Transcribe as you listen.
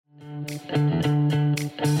Hello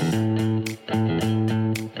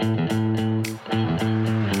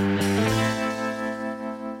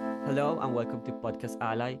and welcome to Podcast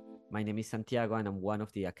Ally. My name is Santiago and I'm one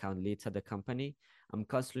of the account leads at the company. I'm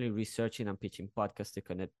constantly researching and pitching podcasts to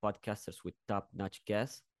connect podcasters with top-notch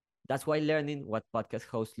guests. That's why learning what podcast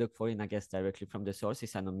hosts look for in a guest directly from the source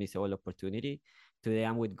is an unmissable opportunity. Today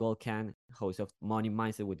I'm with Gull Khan, host of Money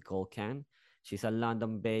Mindset with Gull Khan. She's a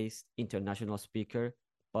London-based international speaker,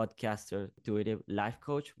 podcaster, intuitive life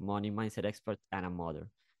coach, money mindset expert, and a mother.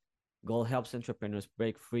 Goal helps entrepreneurs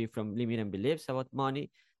break free from limiting beliefs about money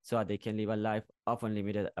so that they can live a life of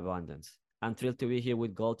unlimited abundance. I'm thrilled to be here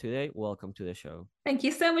with Goal today. Welcome to the show. Thank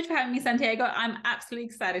you so much for having me, Santiago. I'm absolutely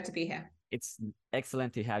excited to be here. It's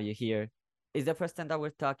excellent to have you here. It's the first time that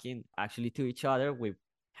we're talking actually to each other. We've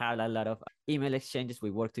had a lot of email exchanges.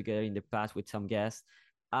 We worked together in the past with some guests.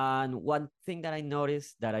 And one thing that I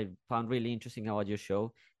noticed that I found really interesting about your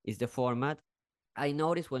show is the format. I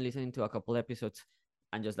noticed when listening to a couple episodes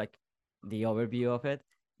and just like the overview of it,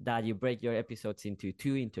 that you break your episodes into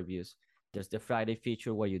two interviews. There's the Friday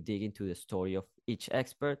feature where you dig into the story of each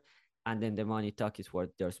expert, and then the Money Talk is where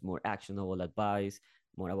there's more actionable advice,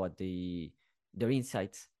 more about their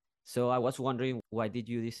insights. So I was wondering, why did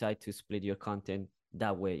you decide to split your content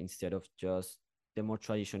that way instead of just the more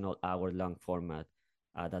traditional hour-long format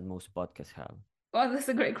that most podcasts have? Well, that's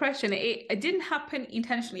a great question. It didn't happen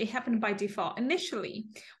intentionally. It happened by default. Initially,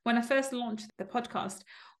 when I first launched the podcast,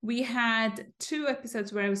 we had two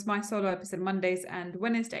episodes where it was my solo episode, Mondays and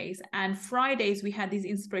Wednesdays. And Fridays, we had these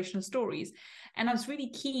inspirational stories. And I was really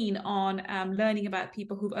keen on learning about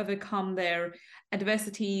people who've overcome their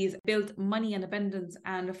adversities, built money and abundance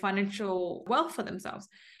and financial wealth for themselves.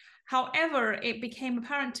 However, it became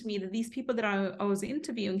apparent to me that these people that I was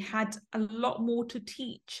interviewing had a lot more to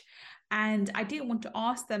teach. And I didn't want to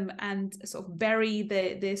ask them and sort of bury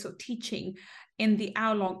their sort of teaching in the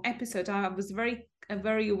hour-long episode. I was very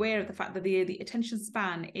aware of the fact that the attention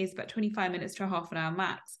span is about 25 minutes to a half an hour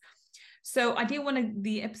max. So I didn't want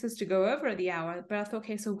the episodes to go over the hour, but I thought,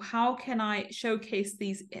 okay, so how can I showcase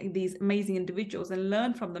these amazing individuals and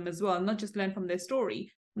learn from them as well, not just learn from their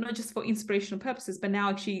story, not just for inspirational purposes, but now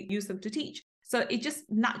actually use them to teach. So it just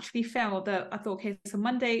naturally fell that I thought, okay, so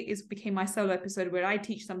Monday became my solo episode where I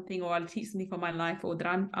teach something, or I'll teach something for my life, or that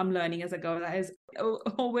I'm learning as I go. That is, I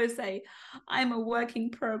always say, I'm a work in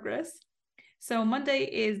progress. So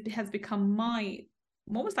Monday has become my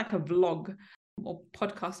almost like a vlog or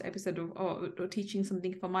podcast episode or teaching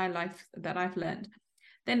something for my life that I've learned.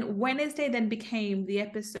 Then Wednesday then became the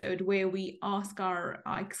episode where we ask our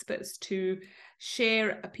experts to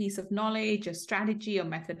share a piece of knowledge, a strategy or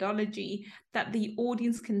methodology that the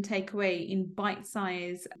audience can take away in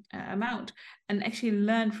bite-sized amount and actually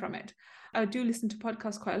learn from it. I do listen to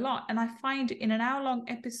podcasts quite a lot, and I find in an hour-long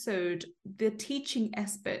episode, the teaching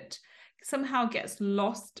aspect somehow gets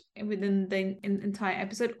lost within the entire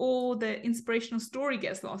episode, or the inspirational story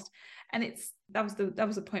gets lost. And that was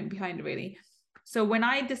the point behind it, really. So when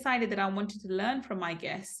I decided that I wanted to learn from my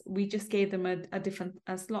guests, we just gave them a different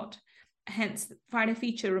slot. Hence, Friday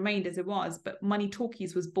feature remained as it was, but Money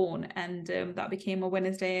Talkies was born, and that became a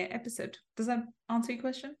Wednesday episode. Does that answer your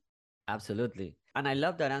question? Absolutely. And I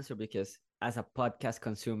love that answer because as a podcast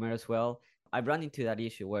consumer as well, I've run into that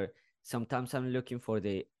issue where sometimes I'm looking for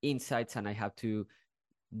the insights and I have to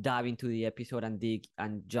dive into the episode and dig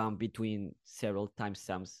and jump between several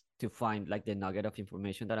timestamps to find like the nugget of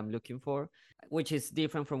information that I'm looking for, which is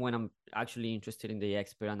different from when I'm actually interested in the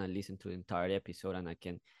expert and I listen to the entire episode and I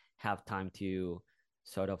can have time to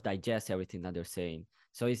sort of digest everything that they're saying.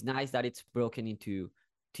 So it's nice that it's broken into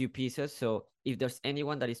two pieces. So if there's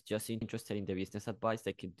anyone that is just interested in the business advice,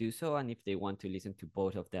 they could do so. And if they want to listen to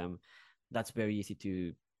both of them, that's very easy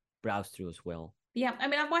to browse through as well. Yeah, I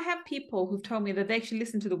mean, I have people who've told me that they actually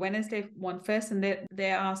listen to the Wednesday one first, and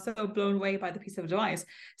they are so blown away by the piece of advice.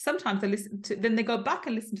 Sometimes then they go back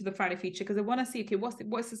and listen to the Friday feature because they want to see, okay,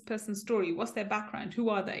 what's this person's story? What's their background? Who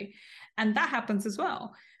are they? And that happens as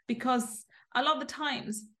well, because a lot of the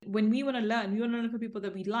times when we want to learn from people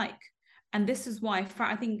that we like. And this is why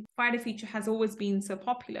I think Friday feature has always been so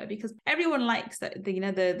popular, because everyone likes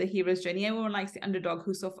the hero's journey. Everyone likes the underdog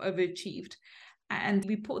who sort of overachieved. And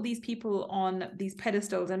we put these people on these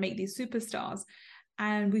pedestals and make these superstars.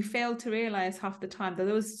 And we fail to realize half the time that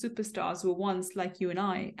those superstars were once like you and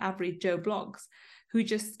I, average Joe Blogs, who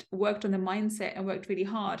just worked on the mindset and worked really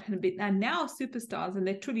hard and are now superstars, and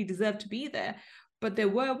they truly deserve to be there. But they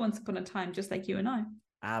were once upon a time just like you and I.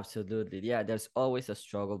 Absolutely. Yeah, there's always a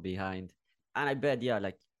struggle behind. And I bet, yeah,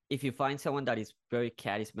 like if you find someone that is very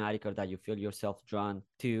charismatic or that you feel yourself drawn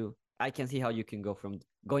to, I can see how you can go from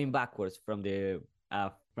going backwards from the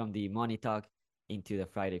from the Money Talk into the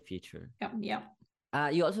Friday feature. Yeah.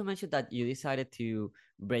 You also mentioned that you decided to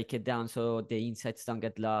break it down so the insights don't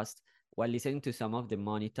get lost. While listening to some of the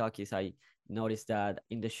Money Talkies, I noticed that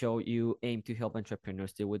in the show you aim to help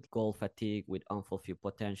entrepreneurs deal with goal fatigue, with unfulfilled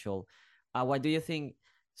potential. Why do you think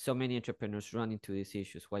so many entrepreneurs run into these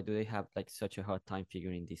issues? Why do they have like such a hard time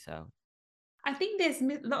figuring this out? I think there's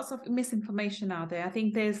lots of misinformation out there. I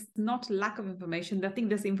think there's not lack of information. I think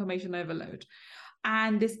there's information overload.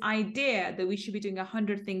 And this idea that we should be doing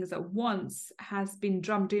 100 things at once has been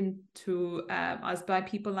drummed into us by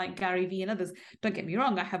people like Gary Vee and others. Don't get me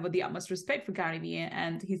wrong, I have the utmost respect for Gary Vee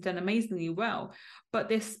and he's done amazingly well. But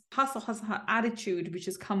this hustle attitude, which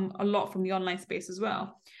has come a lot from the online space as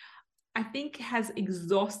well, I think has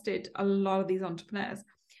exhausted a lot of these entrepreneurs.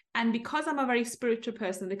 And because I'm a very spiritual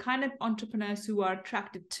person, the kind of entrepreneurs who are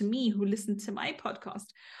attracted to me, who listen to my podcast,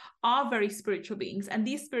 are very spiritual beings. And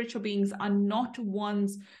these spiritual beings are not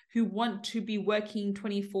ones who want to be working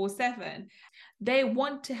 24/7. They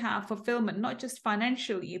want to have fulfillment, not just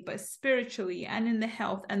financially, but spiritually and in the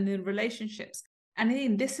health and the relationships. And I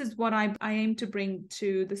think this is what I aim to bring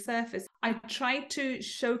to the surface. I try to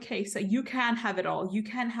showcase that you can have it all. You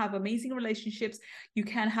can have amazing relationships, you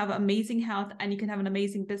can have amazing health, and you can have an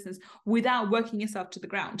amazing business without working yourself to the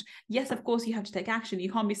ground. Yes, of course, you have to take action.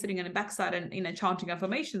 You can't be sitting on the backside and chanting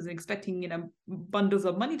affirmations and expecting bundles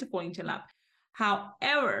of money to fall into your lap.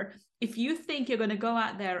 However, if you think you're going to go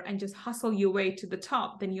out there and just hustle your way to the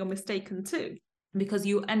top, then you're mistaken too, because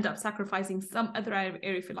you end up sacrificing some other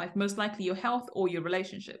area of your life, most likely your health or your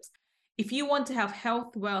relationships. If you want to have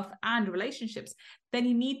health, wealth, and relationships, then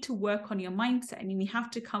you need to work on your mindset, and you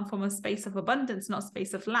have to come from a space of abundance, not a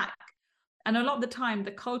space of lack. And a lot of the time,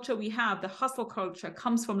 the culture we have, the hustle culture,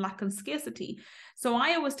 comes from lack and scarcity. So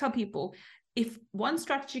I always tell people, if one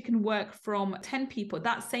strategy can work from 10 people,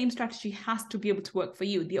 that same strategy has to be able to work for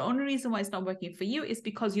you. The only reason why it's not working for you is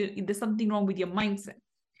because there's something wrong with your mindset.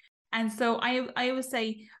 And so I always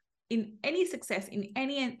say, in any success, in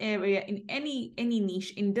any area, in any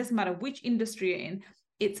niche, it doesn't matter which industry you're in,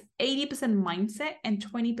 it's 80% mindset and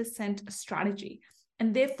 20% strategy.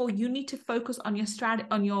 And therefore, you need to focus on your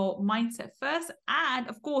on your mindset first. And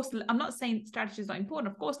of course, I'm not saying strategy is not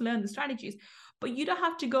important. Of course, learn the strategies, but you don't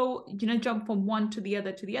have to go, jump from one to the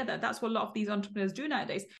other. That's what a lot of these entrepreneurs do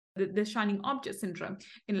nowadays. The shining object syndrome.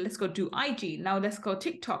 Let's go do IG. Now let's go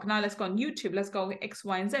TikTok. Now let's go on YouTube. Let's go X,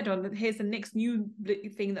 Y, and Z. Or here's the next new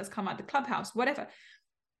thing that's come out the Clubhouse, whatever.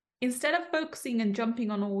 Instead of focusing and jumping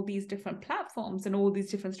on all these different platforms and all these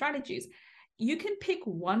different strategies, you can pick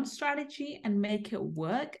one strategy and make it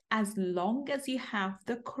work as long as you have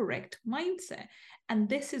the correct mindset. And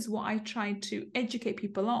this is what I try to educate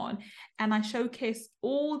people on. And I showcase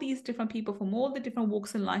all these different people from all the different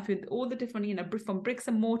walks in life, with all the different, from bricks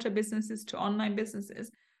and mortar businesses to online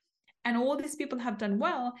businesses. And all these people have done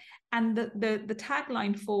well. And the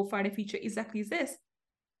tagline for Friday Feature exactly is this: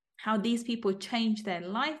 how these people change their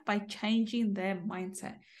life by changing their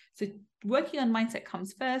mindset. So working on mindset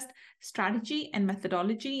comes first, strategy and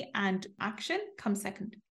methodology and action comes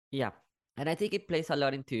second. Yeah. And I think it plays a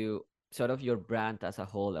lot into sort of your brand as a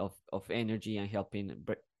whole of energy and helping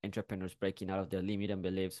entrepreneurs breaking out of their limiting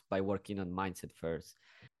beliefs by working on mindset first.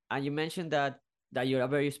 And you mentioned that you're a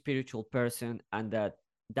very spiritual person, and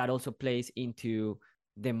that also plays into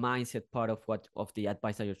the mindset part of the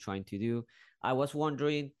advice that you're trying to do. I was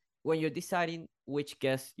wondering, when you're deciding which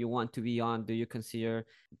guests you want to be on, do you consider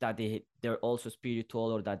that they're also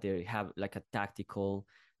spiritual, or that they have like a tactical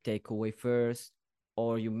takeaway first,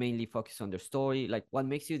 or you mainly focus on their story? Like, what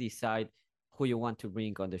makes you decide who you want to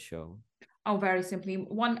bring on the show? Oh, very simply.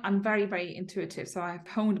 One, I'm very, very intuitive. So I've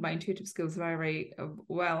honed my intuitive skills very, very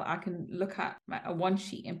well. I can look at a one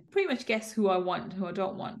sheet and pretty much guess who I want, who I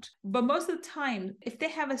don't want. But most of the time, if they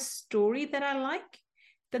have a story that I like,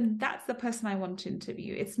 then that's the person I want to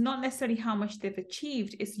interview. It's not necessarily how much they've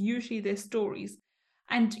achieved. It's usually their stories.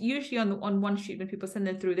 And usually on one sheet, when people send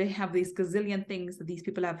them through, they have these gazillion things that these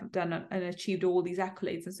people have done and achieved, all these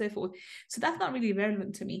accolades and so forth. So that's not really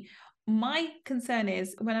relevant to me. My concern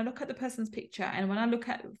is, when I look at the person's picture and when I look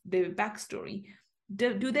at their backstory,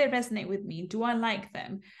 do they resonate with me? Do I like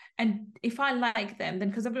them? And if I like them, then,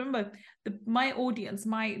 because I remember my audience,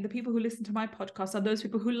 the people who listen to my podcast are those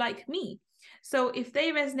people who like me. So if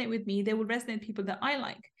they resonate with me, they will resonate with people that I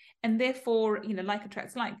like. And therefore, like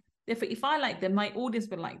attracts like. Therefore, if I like them, my audience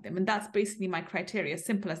will like them. And that's basically my criteria.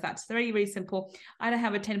 Simple as that. It's very, very simple. I don't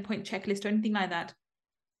have a 10-point checklist or anything like that.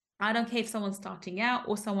 I don't care if someone's starting out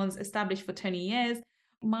or someone's established for 20 years.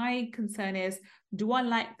 My concern is, do I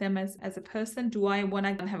like them as a person? Do I want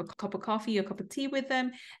to have a cup of coffee or a cup of tea with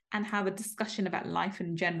them and have a discussion about life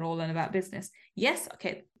in general and about business? Yes,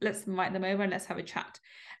 okay, let's invite them over and let's have a chat.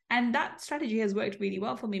 And that strategy has worked really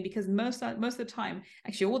well for me, because most of the time,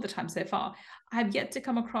 actually all the time so far, I've yet to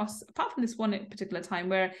come across, apart from this one particular time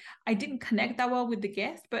where I didn't connect that well with the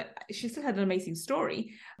guest, but she still had an amazing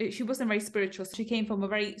story. She wasn't very spiritual. She came from a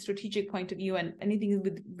very strategic point of view, and anything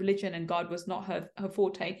with religion and God was not her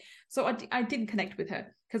forte. So I didn't connect with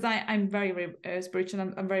her, because I'm very, very spiritual.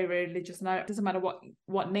 I'm very, very religious, and it doesn't matter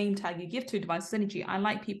what name tag you give to divine energy. I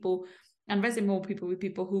like people and resonate more with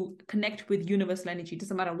people who connect with universal energy. It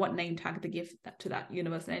doesn't matter what name tag they give to that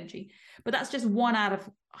universal energy. But that's just one out of,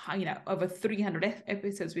 over 300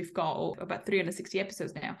 episodes we've got, or about 360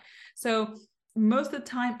 episodes now. So most of the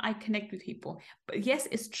time I connect with people. But yes,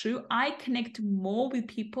 it's true, I connect more with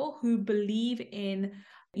people who believe in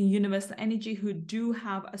universal energy, who do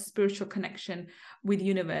have a spiritual connection with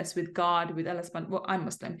universe, with God, with Allah subhanahu. Well, I'm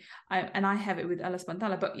Muslim, and I have it with Allah subhanahu wa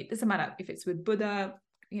ta'ala, but it doesn't matter if it's with Buddha,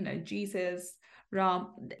 Jesus, Ram.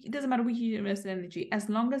 It doesn't matter which universal energy, as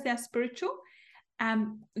long as they're spiritual.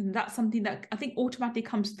 That's something that I think automatically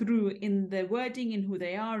comes through in the wording, in who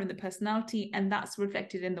they are, in the personality, and that's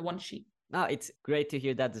reflected in the one sheet. No, it's great to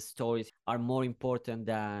hear that the stories are more important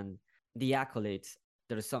than the accolades.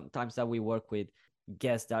 There are sometimes that we work with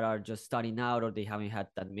guests that are just starting out, or they haven't had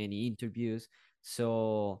that many interviews.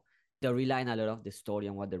 So they're relying a lot of the story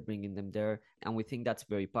and what they're bringing them there. And we think that's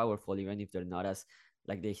very powerful, even if they're not as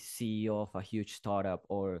like the CEO of a huge startup,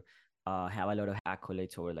 or have a lot of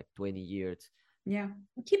accolades over like 20 years. Yeah.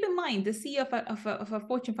 Keep in mind, the CEO of a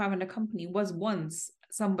Fortune 500 company was once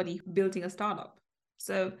somebody building a startup.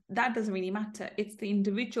 So that doesn't really matter. It's the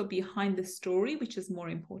individual behind the story which is more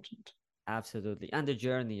important. Absolutely. And the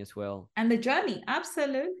journey as well. And the journey,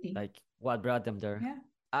 absolutely. Like what brought them there.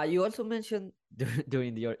 Yeah. You also mentioned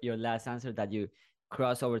during your last answer that you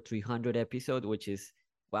crossed over 300 episodes, which is,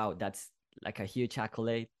 wow, that's like a huge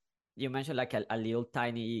accolade. You mentioned like a little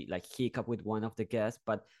tiny like hiccup with one of the guests,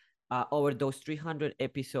 but over those 300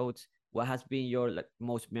 episodes, what has been your like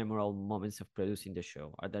most memorable moments of producing the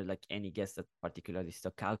show? Are there like any guests that particularly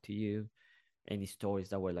stuck out to you? Any stories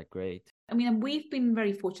that were like great? I mean, we've been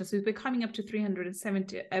very fortunate. So we're coming up to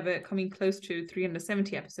 370, coming close to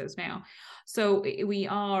 370 episodes now. So we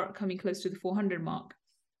are coming close to the 400 mark.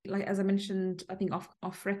 Like, as I mentioned, I think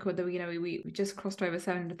off record, that we just crossed over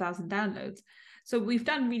 700,000 downloads. So we've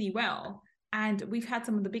done really well. And we've had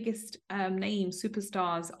some of the biggest names,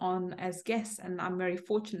 superstars, on as guests, and I'm very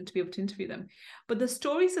fortunate to be able to interview them. But the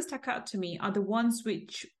stories that stuck out to me are the ones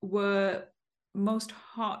which were most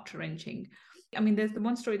heart-wrenching. I mean, there's the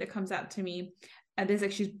one story that comes out to me, and there's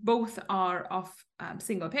actually both are of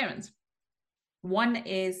single parents. One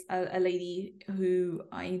is a lady who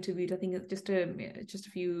I interviewed, I think just a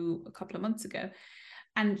couple of months ago,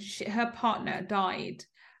 and her partner died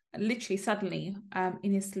literally suddenly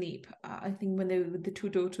in his sleep. I think when the two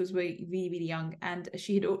daughters were really, really young, and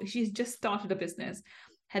she's just started a business,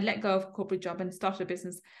 had let go of a corporate job and started a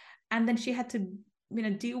business, and then she had to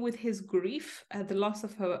deal with his grief, the loss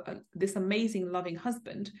of her this amazing loving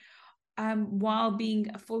husband, while being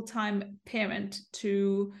a full-time parent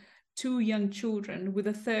to two young children, with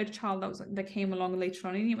a third child that came along later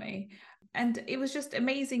on anyway. And it was just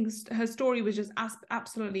amazing. Her story was just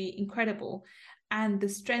absolutely incredible. And the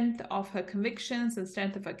strength of her convictions and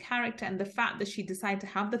strength of her character, and the fact that she decided to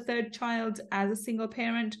have the third child as a single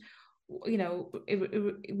parent,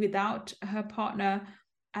 without her partner,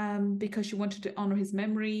 because she wanted to honor his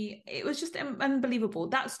memory. It was just unbelievable.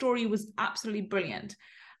 That story was absolutely brilliant.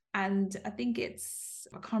 And I think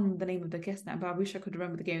I can't remember the name of the guest now, but I wish I could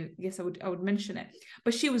remember the game. Yes, I would mention it.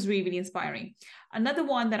 But she was really, really inspiring. Another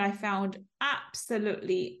one that I found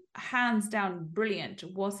absolutely hands down brilliant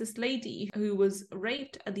was this lady who was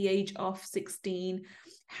raped at the age of 16,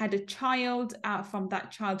 had a child from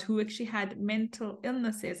that child who actually had mental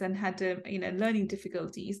illnesses and had learning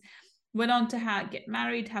difficulties. Went on to get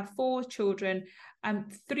married, have 4 children,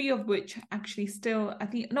 3 of which actually still, I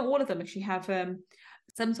think, not all of them actually have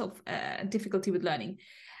some sort of difficulty with learning,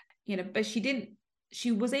 but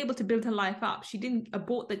she was able to build her life up. She didn't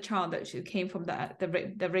abort the child that she came from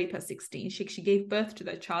the rape at 16. She gave birth to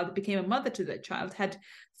that child, became a mother to that child, had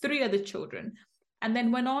 3 other children, and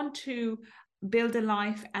then went on to build a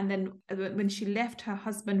life. And then when she left her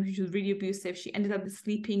husband, which was really abusive, she ended up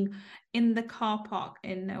sleeping in the car park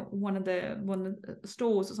in one of the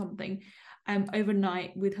stores or something,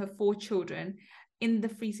 overnight with her 4 children in the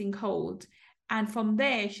freezing cold. And from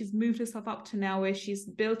there, she's moved herself up to now where she's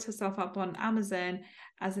built herself up on Amazon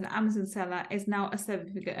as an Amazon seller, is now a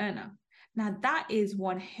 7-figure earner. Now, that is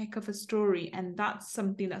one heck of a story. And that's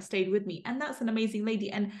something that stayed with me. And that's an amazing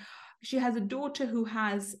lady. And she has a daughter who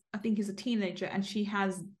has, I think is a teenager, and she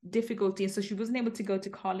has difficulty. And so she wasn't able to go to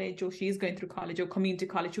college, or she is going through college or community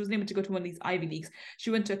college. She wasn't able to go to one of these Ivy Leagues. She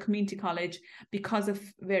went to a community college because of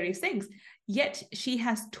various things. Yet she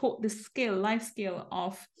has taught the skill, life skill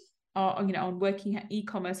of on working at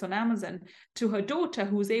e-commerce on Amazon to her daughter,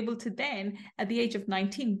 who was able to then, at the age of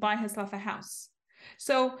 19, buy herself a house.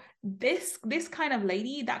 So this kind of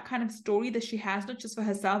lady, that kind of story that she has, not just for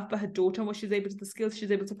herself, but her daughter, what she's able to, the skills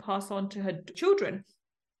she's able to pass on to her children,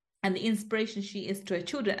 and the inspiration she is to her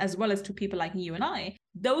children, as well as to people like you and I,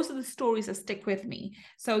 those are the stories that stick with me.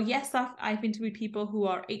 So yes, I've interviewed people who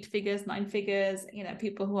are 8 figures, 9 figures,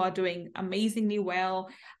 people who are doing amazingly well,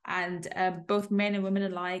 and both men and women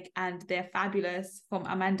alike, and they're fabulous, from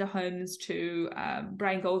Amanda Holmes to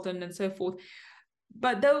Brian Golden and so forth.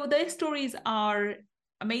 But though their stories are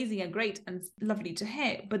amazing and great and lovely to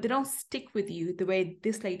hear, but they don't stick with you the way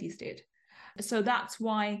this lady's did. So that's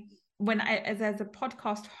why when as a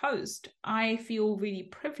podcast host, I feel really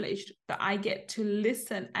privileged that I get to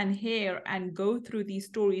listen and hear and go through these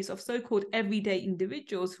stories of so-called everyday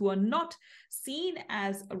individuals who are not seen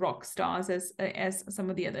as rock stars as some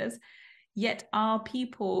of the others, yet are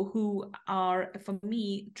people who are, for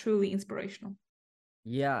me, truly inspirational.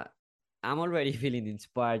 Yeah, I'm already feeling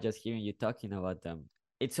inspired just hearing you talking about them.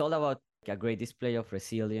 It's all about a great display of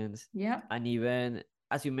resilience. Yeah. And even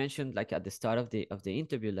as you mentioned, like at the start of the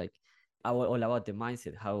interview, like all about the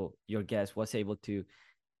mindset, how your guest was able to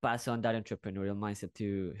pass on that entrepreneurial mindset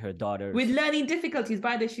to her daughters. With learning difficulties,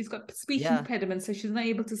 by the way, she's got speech impediments, so she's not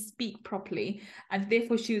able to speak properly, and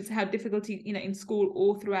therefore she's had difficulty, in school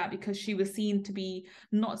all throughout, because she was seen to be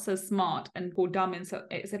not so smart and called dumb and so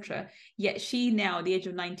etc. Yet she now, at the age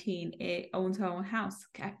of 19, owns her own house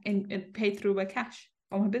and paid through her cash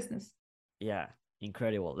from her business. Yeah,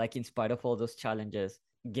 incredible. Like, in spite of all those challenges,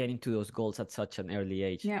 getting to those goals at such an early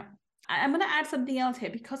age. Yeah. I'm going to add something else here,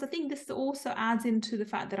 because I think this also adds into the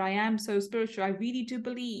fact that I am so spiritual. I really do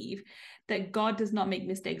believe that God does not make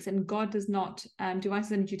mistakes, and God does not, divine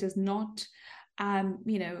energy does not,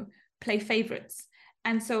 play favorites.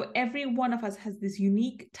 And so every one of us has this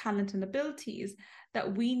unique talent and abilities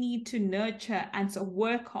that we need to nurture and sort of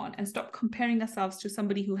work on, and stop comparing ourselves to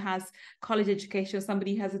somebody who has college education, or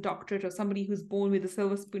somebody who has a doctorate, or somebody who's born with a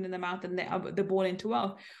silver spoon in their mouth and they're born into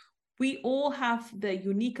wealth. We all have the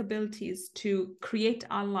unique abilities to create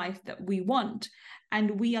our life that we want,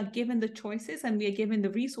 and we are given the choices and we are given the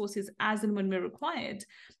resources as and when we're required.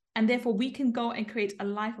 And therefore we can go and create a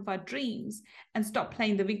life of our dreams, and stop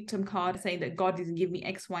playing the victim card, saying that God didn't give me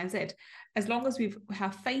X, Y, and Z. As long as we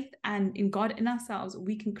have faith and in God, in ourselves,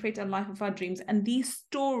 we can create a life of our dreams. And these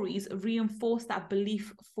stories reinforce that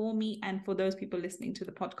belief for me and for those people listening to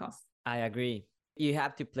the podcast. I agree. You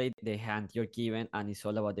have to play the hand you're given, and it's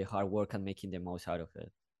all about the hard work and making the most out of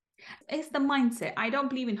it. It's the mindset. I don't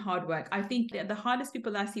believe in hard work. I think that the hardest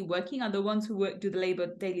people that I see working are the ones who do the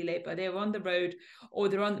labor, daily labor. They're on the road, or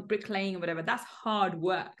they're on the bricklaying or whatever. That's hard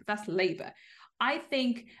work. That's labor. I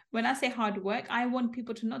think when I say hard work, I want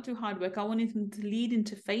people to not do hard work. I want them to lead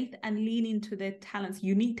into faith and lean into their talents,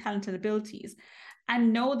 unique talents and abilities,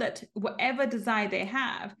 and know that whatever desire they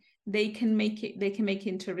have, they can make it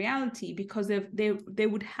into reality, because they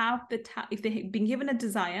would have if they had been given a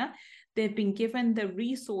desire, they've been given the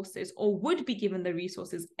resources, or would be given the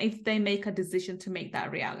resources, if they make a decision to make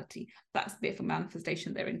that reality. That's the for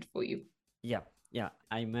manifestation there in for you. Yeah,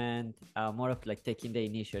 I meant more of like taking the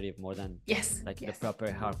initiative more than the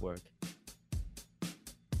proper hard work.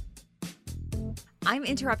 I'm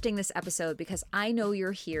interrupting this episode because I know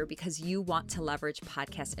you're here because you want to leverage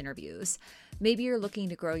podcast interviews. Maybe you're looking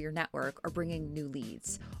to grow your network or bring in new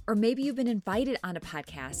leads. Or maybe you've been invited on a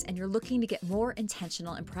podcast and you're looking to get more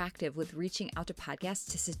intentional and proactive with reaching out to podcasts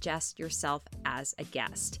to suggest yourself as a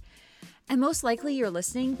guest. And most likely you're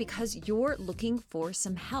listening because you're looking for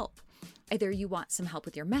some help. Either you want some help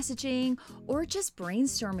with your messaging or just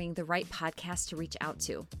brainstorming the right podcast to reach out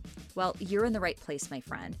to. Well, you're in the right place, my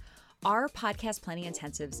friend. Our podcast planning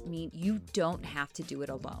intensives mean you don't have to do it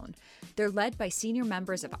alone. They're led by senior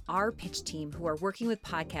members of our pitch team who are working with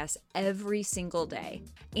podcasts every single day.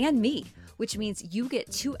 And me, which means you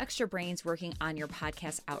get 2 extra brains working on your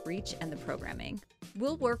podcast outreach and the programming.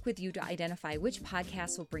 We'll work with you to identify which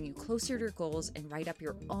podcasts will bring you closer to your goals and write up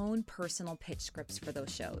your own personal pitch scripts for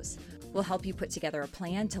those shows. We'll help you put together a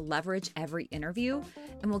plan to leverage every interview,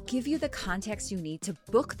 and we'll give you the context you need to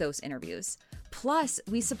book those interviews. Plus,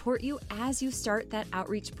 we support you as you start that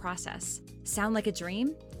outreach process. Sound like a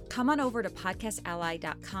dream? Come on over to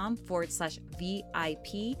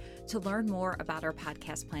podcastally.com/VIP to learn more about our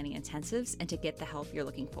podcast planning intensives and to get the help you're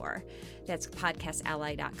looking for. That's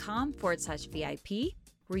podcastally.com/VIP,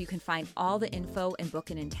 where you can find all the info and book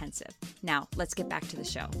an intensive. Now, let's get back to the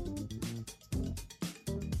show.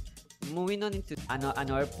 Moving on into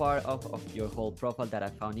another part of your whole profile that I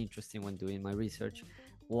found interesting when doing my research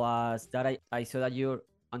was that I saw that you're,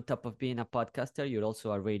 on top of being a podcaster, you're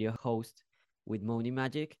also a radio host with Money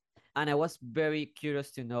Magic. And I was very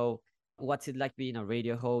curious to know what's it like being a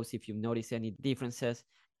radio host, if you've noticed any differences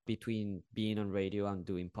between being on radio and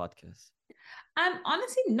doing podcasts.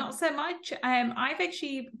 Honestly, not so much. I've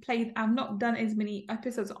not done as many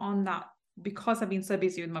episodes on that because I've been so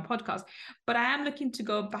busy with my podcast, but I am looking to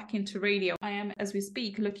go back into radio. I am, as we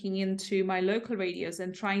speak, looking into my local radios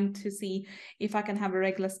and trying to see if I can have a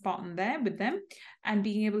regular spot on there with them and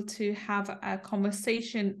being able to have a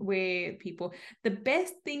conversation with people. The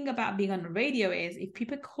best thing about being on the radio is if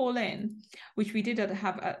people call in, which we did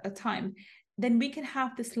have at a time, then we can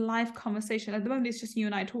have this live conversation. At the moment, it's just you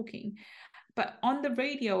and I talking. But on the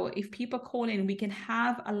radio, if people call in, we can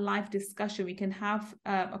have a live discussion. We can have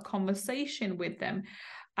a conversation with them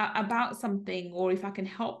about something, or if I can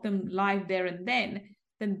help them live there and then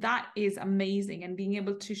that is amazing. And being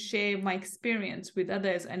able to share my experience with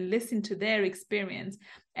others and listen to their experience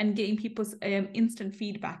and getting people's instant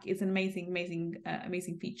feedback is an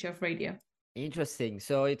amazing feature of radio. Interesting.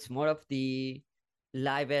 So it's more of the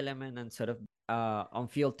live element and sort of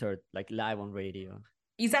unfiltered, like live on radio.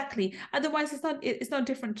 Exactly. Otherwise, it's not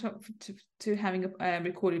different to having a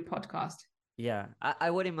recorded podcast. Yeah,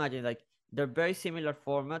 I would imagine like they're very similar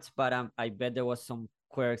formats, but I bet there was some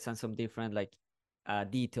quirks and some different like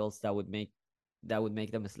details that would make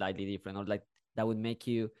them slightly different, or like that would make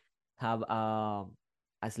you have a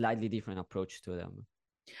slightly different approach to them.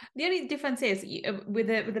 The only difference is with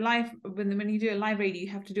the live, when you do a live radio, you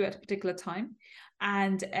have to do it at a particular time,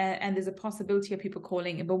 and there's a possibility of people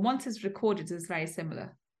calling in. But once it's recorded, it's very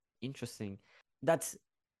similar. Interesting. That's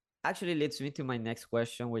actually leads me to my next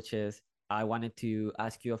question, which is I wanted to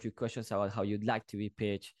ask you a few questions about how you'd like to be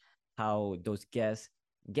pitched, how those guests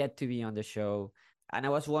get to be on the show. And I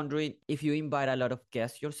was wondering if you invite a lot of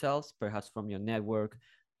guests yourselves, perhaps from your network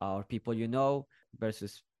or people you know,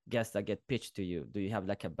 versus guests that get pitched to you. Do you have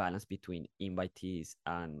like a balance between invitees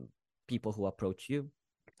and people who approach you?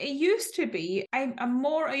 It used to be. I'm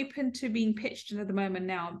more open to being pitched at the moment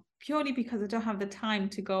now, purely because I don't have the time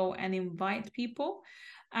to go and invite people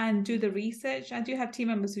and do the research. I do have team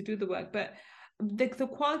members who do the work, but the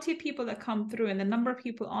quality of people that come through and the number of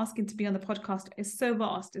people asking to be on the podcast is so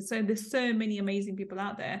vast. There's so many amazing people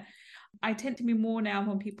out there. I tend to be more now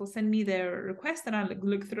when people send me their requests and I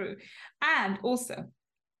look through. And also,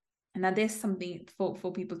 and now there's something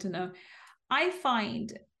for people to know, I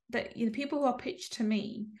find that people who are pitched to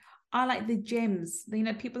me are like the gems.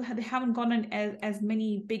 People they haven't gone on as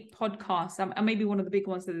many big podcasts. I may be one of the big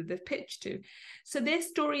ones that they've pitched to. So their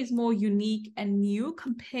story is more unique and new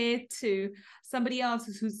compared to somebody else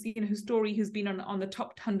whose story who's been on the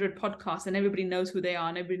top 100 podcasts and everybody knows who they are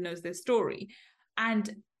and everybody knows their story. And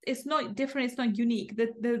it's not different. It's not unique.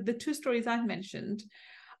 The two stories I've mentioned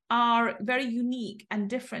are very unique and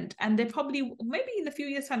different, and they probably, maybe in a few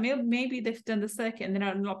years time, maybe they've done the circuit and then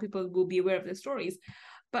a lot of people will be aware of their stories,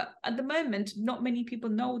 but at the moment not many people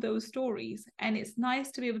know those stories, and it's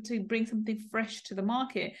nice to be able to bring something fresh to the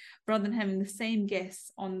market rather than having the same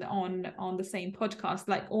guests on the same podcast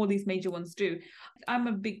like all these major ones do. I'm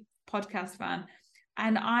a big podcast fan,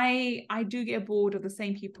 and I do get bored of the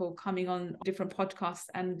same people coming on different podcasts,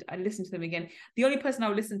 and I listen to them again. The only person I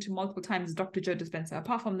will listen to multiple times is Dr. Joe Dispenza.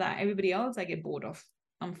 Apart from that, everybody else I get bored of,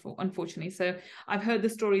 unfortunately. So I've heard the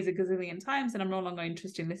stories a gazillion times, and I'm no longer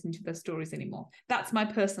interested in listening to those stories anymore. That's my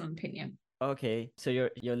personal opinion. Okay, so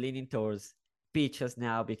you're leaning towards pitches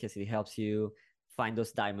now because it helps you find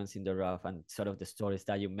those diamonds in the rough and sort of the stories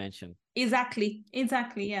that you mentioned. Exactly,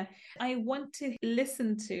 yeah. I want to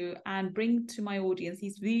listen to and bring to my audience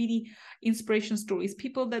these really inspirational stories,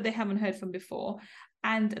 people that they haven't heard from before,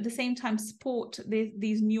 and at the same time support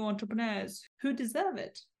these new entrepreneurs who deserve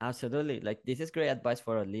it. Absolutely. Like, this is great advice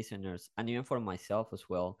for our listeners and even for myself as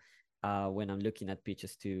well, when I'm looking at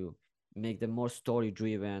pitches to make them more story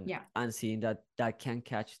driven. Yeah. And seeing that can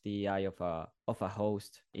catch the eye of a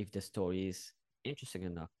host if the story is interesting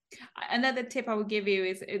enough. Another tip I would give you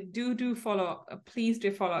is do follow up. Please do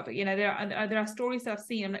follow up. There are stories that I've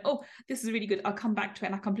seen. I'm like, oh, this is really good. I'll come back to it,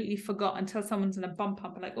 and I completely forgot until someone's in a bump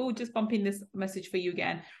up. I'm like, oh, just bumping this message for you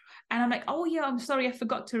again, and I'm like, oh yeah, I'm sorry, I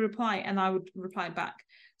forgot to reply, and I would reply back.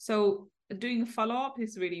 So doing a follow up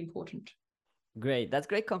is really important. Great, that's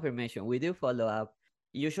great confirmation. We do follow up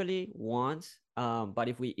Usually once, but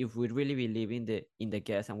if we really believe in the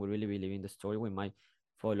guest and we really believe in the story, we might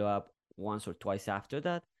follow up once or twice after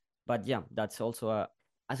that. But yeah, that's also a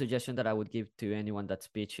suggestion that I would give to anyone that's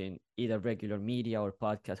pitching either regular media or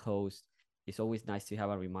podcast host. It's always nice to have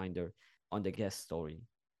a reminder on the guest story.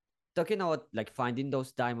 Talking about like finding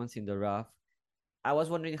those diamonds in the rough, I was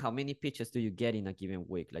wondering how many pitches do you get in a given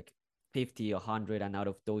week? Like 50, 100, and out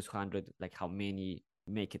of those 100, like how many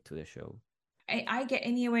make it to the show? I get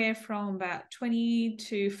anywhere from about 20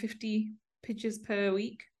 to 50 pitches per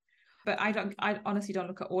week, but I honestly don't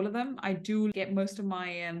look at all of them. I do get most of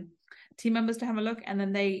my team members to have a look, and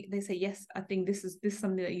then they say, yes, I think this is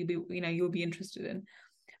something that you'll be interested in.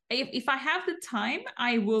 If I have the time,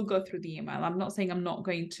 I will go through the email. I'm not saying I'm not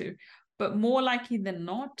going to, but more likely than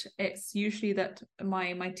not, it's usually that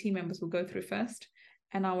my team members will go through first,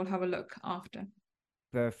 and I will have a look after.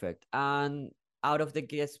 Perfect. And out of the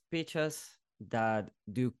guest pitches that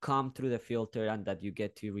do come through the filter and that you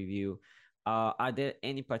get to review, are there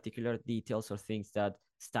any particular details or things that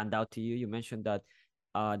stand out to you? You mentioned that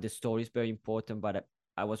the story is very important, but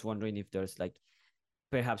I was wondering if there's like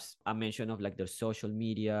perhaps a mention of like their social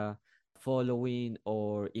media following,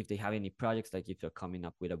 or if they have any projects, like if they're coming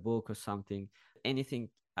up with a book or something, anything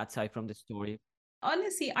aside from the story.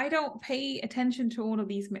 Honestly, I don't pay attention to all of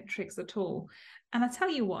these metrics at all. And I'll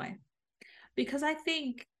tell you why. Because I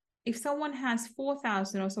think if someone has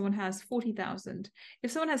 4,000 or someone has 40,000,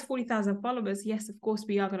 if someone has 40,000 followers, yes, of course,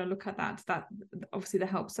 we are going to look at that. That obviously that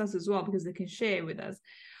helps us as well because they can share with us.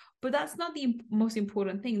 But that's not the most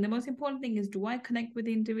important thing. The most important thing is, do I connect with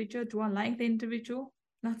the individual? Do I like the individual?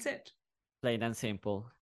 That's it. Plain and simple.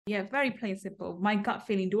 Yeah, very plain simple. My gut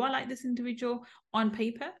feeling, do I like this individual on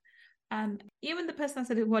paper? Even the person I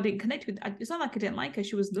said who I didn't connect with, it's not like I didn't like her.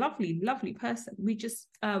 She was lovely, lovely person. We just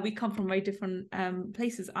we come from very different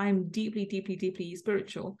places. I'm deeply, deeply, deeply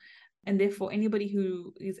spiritual, and therefore anybody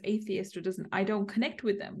who is atheist or doesn't, I don't connect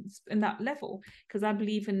with them in that level because I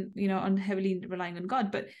believe in on heavily relying on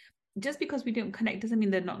God. But just because we don't connect doesn't mean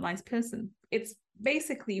they're not a nice person. It's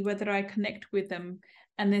basically whether I connect with them,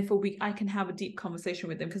 and therefore I can have a deep conversation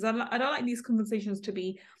with them, because I don't like these conversations to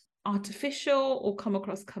be artificial or come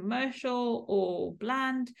across commercial or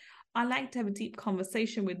bland. I like to have a deep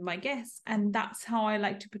conversation with my guests, and that's how I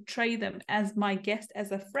like to portray them, as my guest,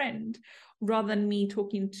 as a friend, rather than me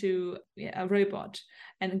talking to a robot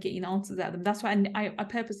and getting answers out of them. That's why I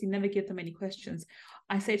purposely never give them any questions.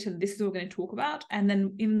 I say to them, this is what we're going to talk about, and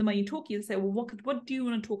then in when you talk, you say, well, what do you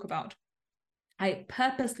want to talk about? I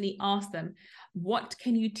purposely ask them, what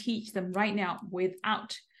can you teach them right now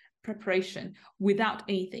without preparation, without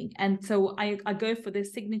anything? And so I go for the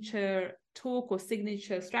signature talk or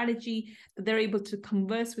signature strategy that they're able to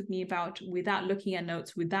converse with me about without looking at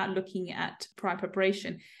notes, without looking at prior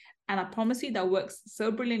preparation. And I promise you that works so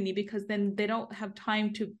brilliantly, because then they don't have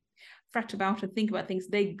time to fret about and think about things.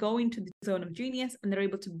 They go into the zone of genius and they're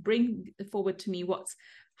able to bring forward to me what's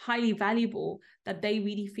highly valuable that they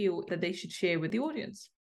really feel that they should share with the audience.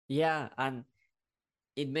 Yeah, and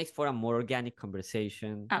it makes for a more organic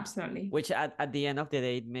conversation. Absolutely. Which at the end of the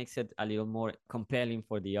day, it makes it a little more compelling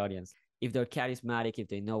for the audience. If they're charismatic, if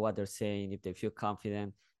they know what they're saying, if they feel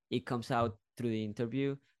confident, it comes out through the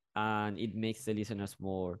interview, and it makes the listeners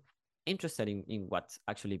more interested in what's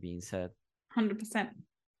actually being said. 100%.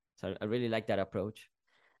 So I really like that approach.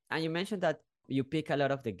 And you mentioned that you pick a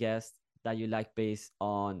lot of the guests that you like based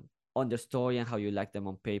on their story and how you like them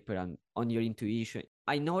on paper and on your intuition.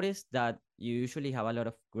 I noticed that you usually have a lot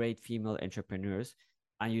of great female entrepreneurs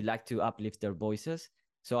and you like to uplift their voices.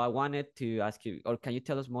 So I wanted to ask you, or can you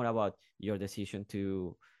tell us more about your decision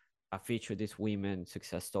to feature these women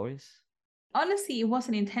success stories? Honestly, it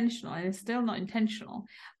wasn't intentional, and it's still not intentional.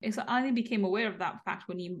 I only became aware of that fact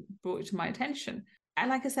when you brought it to my attention. And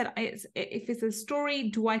like I said, if it's a story,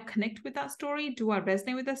 do I connect with that story? Do I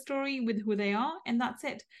resonate with that story, with who they are? And that's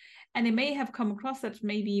it. And it may have come across that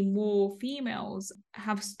maybe more females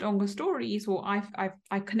have stronger stories, or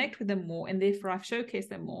I connect with them more, and therefore I've showcased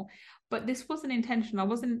them more. But this wasn't intentional. I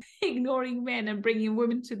wasn't ignoring men and bringing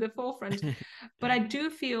women to the forefront. But I do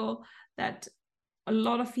feel that a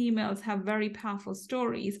lot of females have very powerful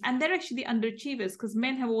stories, and they're actually the underachievers, because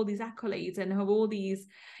men have all these accolades and have all these,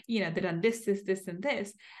 they've done this, and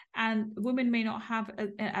this, and women may not have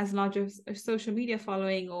as large a social media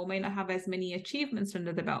following, or may not have as many achievements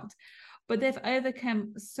under the belt, but they've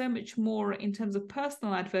overcome so much more in terms of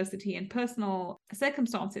personal adversity and personal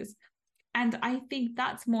circumstances. And I think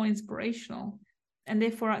that's more inspirational, and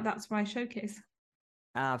therefore that's why I showcase.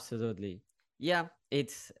 Absolutely. Yeah,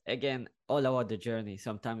 it's again all about the journey.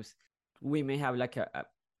 Sometimes we may have like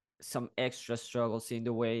some extra struggles in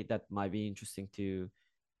the way that might be interesting to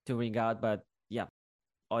to ring out. But yeah,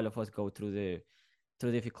 all of us go through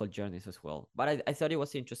difficult journeys as well. But I thought it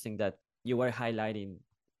was interesting that you were highlighting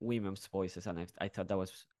women's voices, and I thought that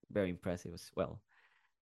was very impressive as well.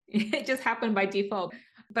 It just happened by default,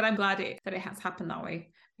 but I'm glad that it has happened that way,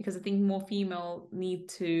 because I think more female need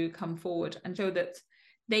to come forward and show that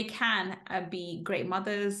they can be great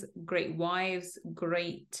mothers, great wives,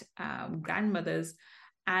 great grandmothers,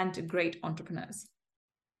 and great entrepreneurs.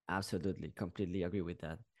 Absolutely, completely agree with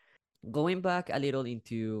that. Going back a little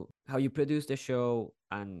into how you produce the show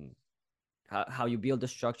and how you build the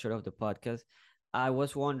structure of the podcast, I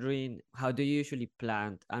was wondering, how do you usually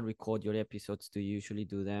plan and record your episodes? Do you usually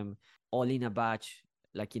do them all in a batch,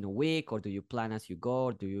 like in a week, or do you plan as you go?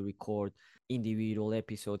 Or do you record individual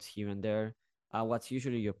episodes here and there? What's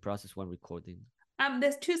usually your process when recording?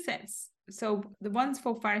 There's two sets. So the ones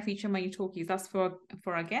for Fire Feature My Talkies, that's for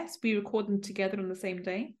our guests. We record them together on the same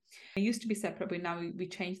day. It used to be separate, but now we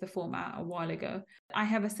changed the format a while ago. I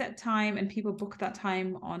have a set time and people book that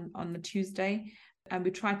time on the Tuesday. And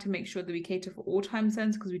we try to make sure that we cater for all time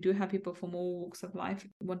zones, because we do have people from all walks of life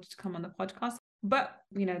who wanted to come on the podcast. But,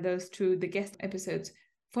 those two, the guest episodes,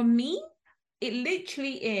 for me, it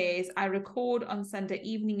literally is, I record on Sunday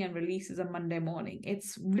evening and releases on Monday morning.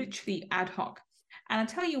 It's literally ad hoc. And I'll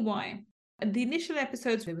tell you why. The initial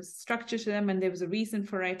episodes, there was structure to them and there was a reason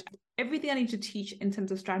for it. Everything I need to teach in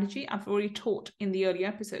terms of strategy, I've already taught in the early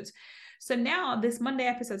episodes. So now this Monday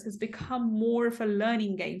episodes has become more of a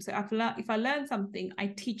learning game. So if I learn something, I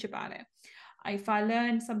teach about it. If I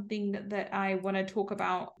learn something that I want to talk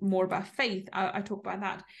about more about faith, I talk about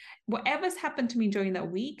that. Whatever's happened to me during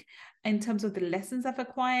that week, in terms of the lessons I've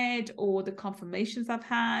acquired or the confirmations I've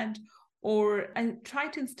had, or I try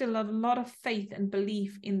to instill a lot of faith and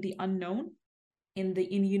belief in the unknown, in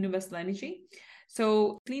universal energy.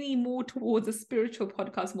 So leaning more towards a spiritual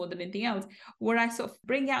podcast more than anything else, where I sort of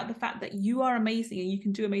bring out the fact that you are amazing and you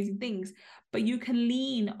can do amazing things, but you can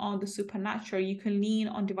lean on the supernatural, you can lean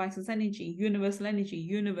on devices energy, universal energy,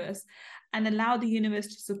 universe, and allow the universe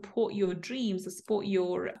to support your dreams, to support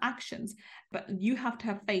your actions. But you have to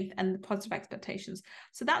have faith and positive expectations.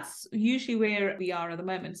 So that's usually where we are at the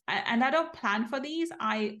moment. And I don't plan for these.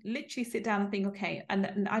 I literally sit down and think, okay,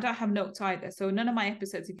 and I don't have notes either. So none of my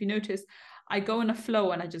episodes, if you notice, I go in a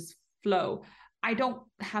flow and I just flow. I don't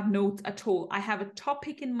have notes at all. I have a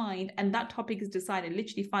topic in mind and that topic is decided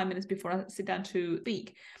literally 5 minutes before I sit down to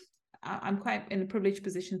speak. I'm quite in a privileged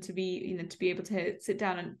position to be, to be able to sit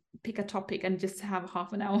down and pick a topic and just have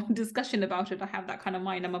half an hour discussion about it. I have that kind of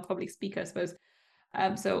mind. I'm a public speaker, I suppose.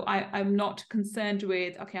 So I'm not concerned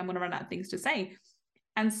with, okay, I'm going to run out of things to say.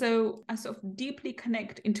 And so I sort of deeply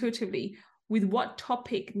connect intuitively with what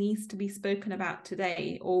topic needs to be spoken about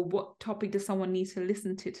today, or what topic does someone need to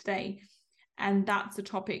listen to today. And that's the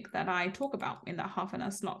topic that I talk about in that half an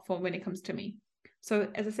hour slot for when it comes to me. So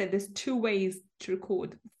as I said, there's two ways to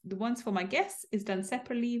record. The ones for my guests is done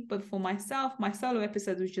separately, but for myself, my solo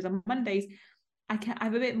episodes, which is on Mondays, I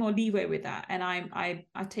have a bit more leeway with that, and I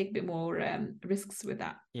take a bit more risks with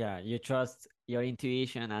that. Yeah, you trust your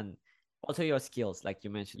intuition and also your skills, like you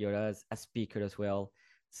mentioned. You're a speaker as well,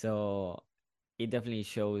 so it definitely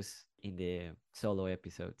shows in the solo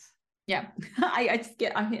episodes. Yeah, I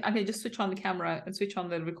can just switch on the camera and switch on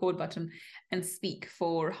the record button and speak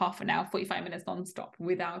for half an hour, 45 minutes nonstop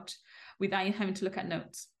without having to look at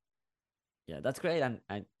notes. Yeah, that's great.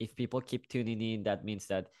 And if people keep tuning in, that means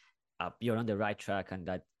that you're on the right track and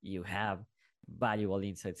that you have valuable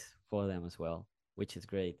insights for them as well, which is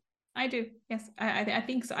great. I do. Yes, I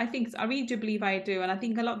think so. I really do believe I do. And I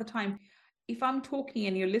think a lot of the time, if I'm talking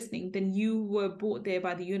and you're listening, then you were brought there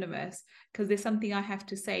by the universe, because there's something I have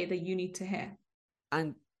to say that you need to hear.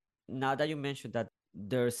 And now that you mentioned that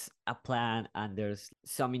there's a plan and there's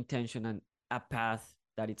some intention and a path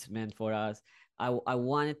that it's meant for us, I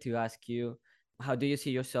wanted to ask you, how do you see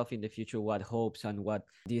yourself in the future? What hopes and what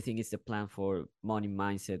do you think is the plan for Money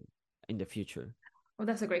Mindset in the future? Well,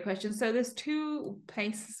 that's a great question. So there's two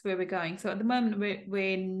places where we're going. So at the moment,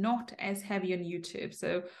 we're not as heavy on YouTube.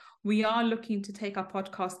 So we are looking to take our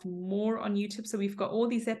podcast more on YouTube. So we've got all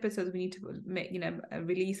these episodes we need to make,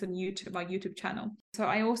 release on YouTube, our YouTube channel. So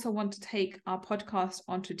I also want to take our podcast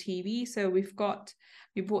onto TV. So we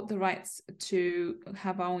bought the rights to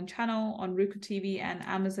have our own channel on Roku TV and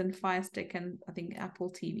Amazon Fire Stick, and I think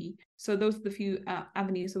Apple TV. So those are the few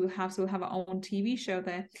avenues that we'll have. So we'll have our own TV show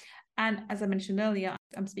there. And as I mentioned earlier,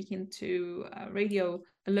 I'm speaking to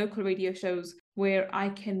local radio shows where I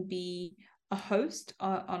can be a host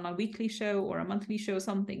on a weekly show or a monthly show or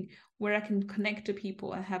something, where I can connect to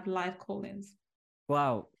people and have live call-ins.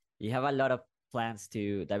 Wow, you have a lot of plans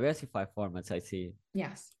to diversify formats, I see.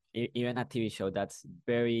 Yes. even a TV show that's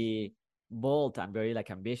very bold and very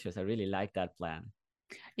like ambitious. I really like that plan.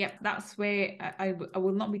 Yeah, that's where I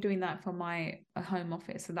will not be doing that for my home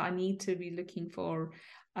office. So that I need to be looking for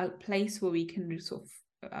a place where we can sort of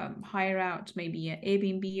hire out maybe an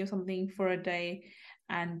Airbnb or something for a day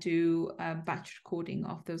and do a batch recording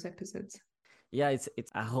of those episodes. Yeah, it's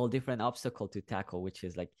a whole different obstacle to tackle, which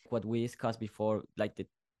is like what we discussed before, like the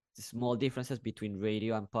small differences between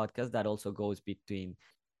radio and podcast that also goes between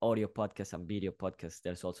audio podcasts and video podcasts.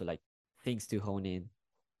 There's also like things to hone in.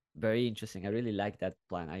 Very interesting. I really like that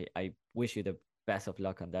plan. I wish you the best of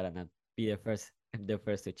luck on that, and I'll be the first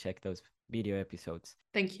to check those video episodes.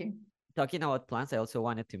 Thank you. Talking about plans, I also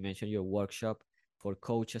wanted to mention your workshop for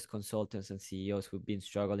coaches, consultants, and CEOs who've been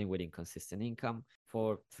struggling with inconsistent income.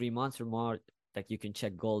 For 3 months or more, like you can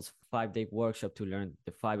check Gold's 5-day workshop to learn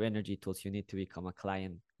the 5 energy tools you need to become a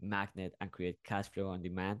client magnet and create cash flow on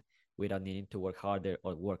demand without needing to work harder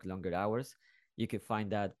or work longer hours. You can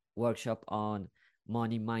find that workshop on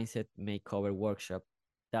money mindset makeover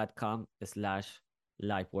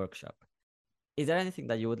workshop.com/live workshop. Is there anything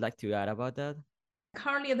that you would like to add about that?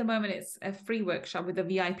 Currently, at the moment, it's a free workshop with a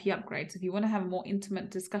VIP upgrade. So if you want to have a more intimate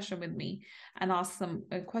discussion with me and ask some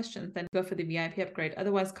questions, then go for the VIP upgrade.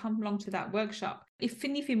 Otherwise, come along to that workshop. If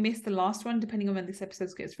you missed the last one, depending on when this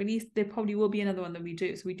episode gets released, there probably will be another one that we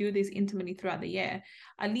do. So we do this intimately throughout the year,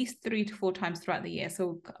 at least 3 to 4 times throughout the year.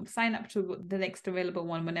 So sign up to the next available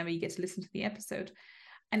one whenever you get to listen to the episode.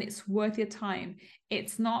 And it's worth your time.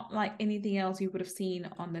 It's not like anything else you would have seen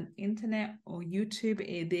on the internet or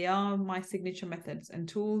YouTube. They are my signature methods and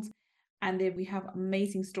tools. And then we have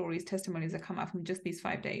amazing stories, testimonies that come out from just these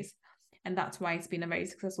 5 days. And that's why it's been a very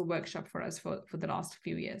successful workshop for us for the last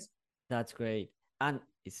few years. That's great. And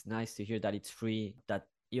it's nice to hear that it's free, that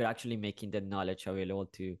you're actually making the knowledge available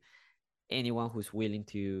to anyone who's willing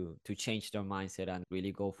to change their mindset and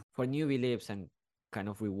really go for new beliefs and kind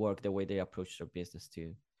of rework the way they approach their business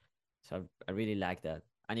too. So I really like that.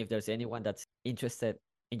 And if there's anyone that's interested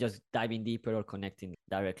in just diving deeper or connecting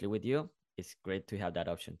directly with you, it's great to have that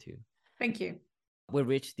option too. Thank you. We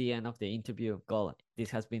reached the end of the interview. Gull, this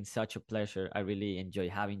has been such a pleasure. I really enjoy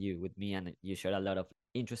having you with me, and you shared a lot of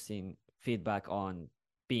interesting feedback on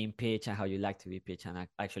being pitched and how you like to be pitched, and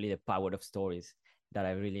actually the power of stories that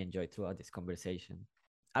I really enjoyed throughout this conversation.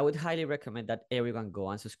 I would highly recommend that everyone go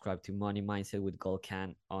and subscribe to Money Mindset with Gull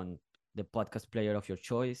Khan on the podcast player of your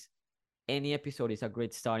choice. Any episode is a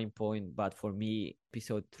great starting point, but for me,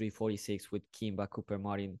 episode 346 with Kimba Cooper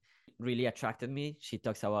Martin really attracted me. She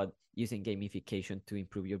talks about using gamification to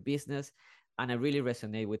improve your business, and I really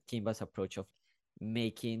resonate with Kimba's approach of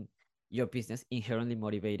making your business inherently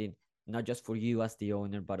motivating, not just for you as the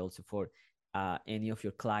owner, but also for any of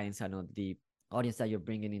your clients and the audience that you're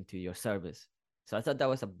bringing into your service. So I thought that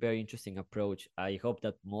was a very interesting approach. I hope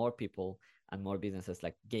that more people and more businesses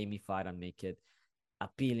like gamify and make it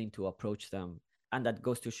appealing to approach them. And that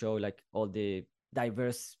goes to show like all the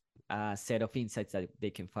diverse set of insights that they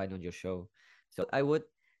can find on your show. So I would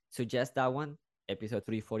suggest that one, episode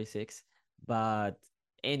 346. But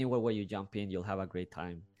anywhere where you jump in, you'll have a great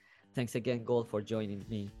time. Thanks again, Gold, for joining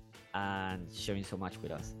me and sharing so much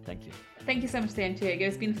with us. Thank you. Thank you so much, Santiago.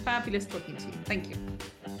 It's been fabulous talking to you. Thank you.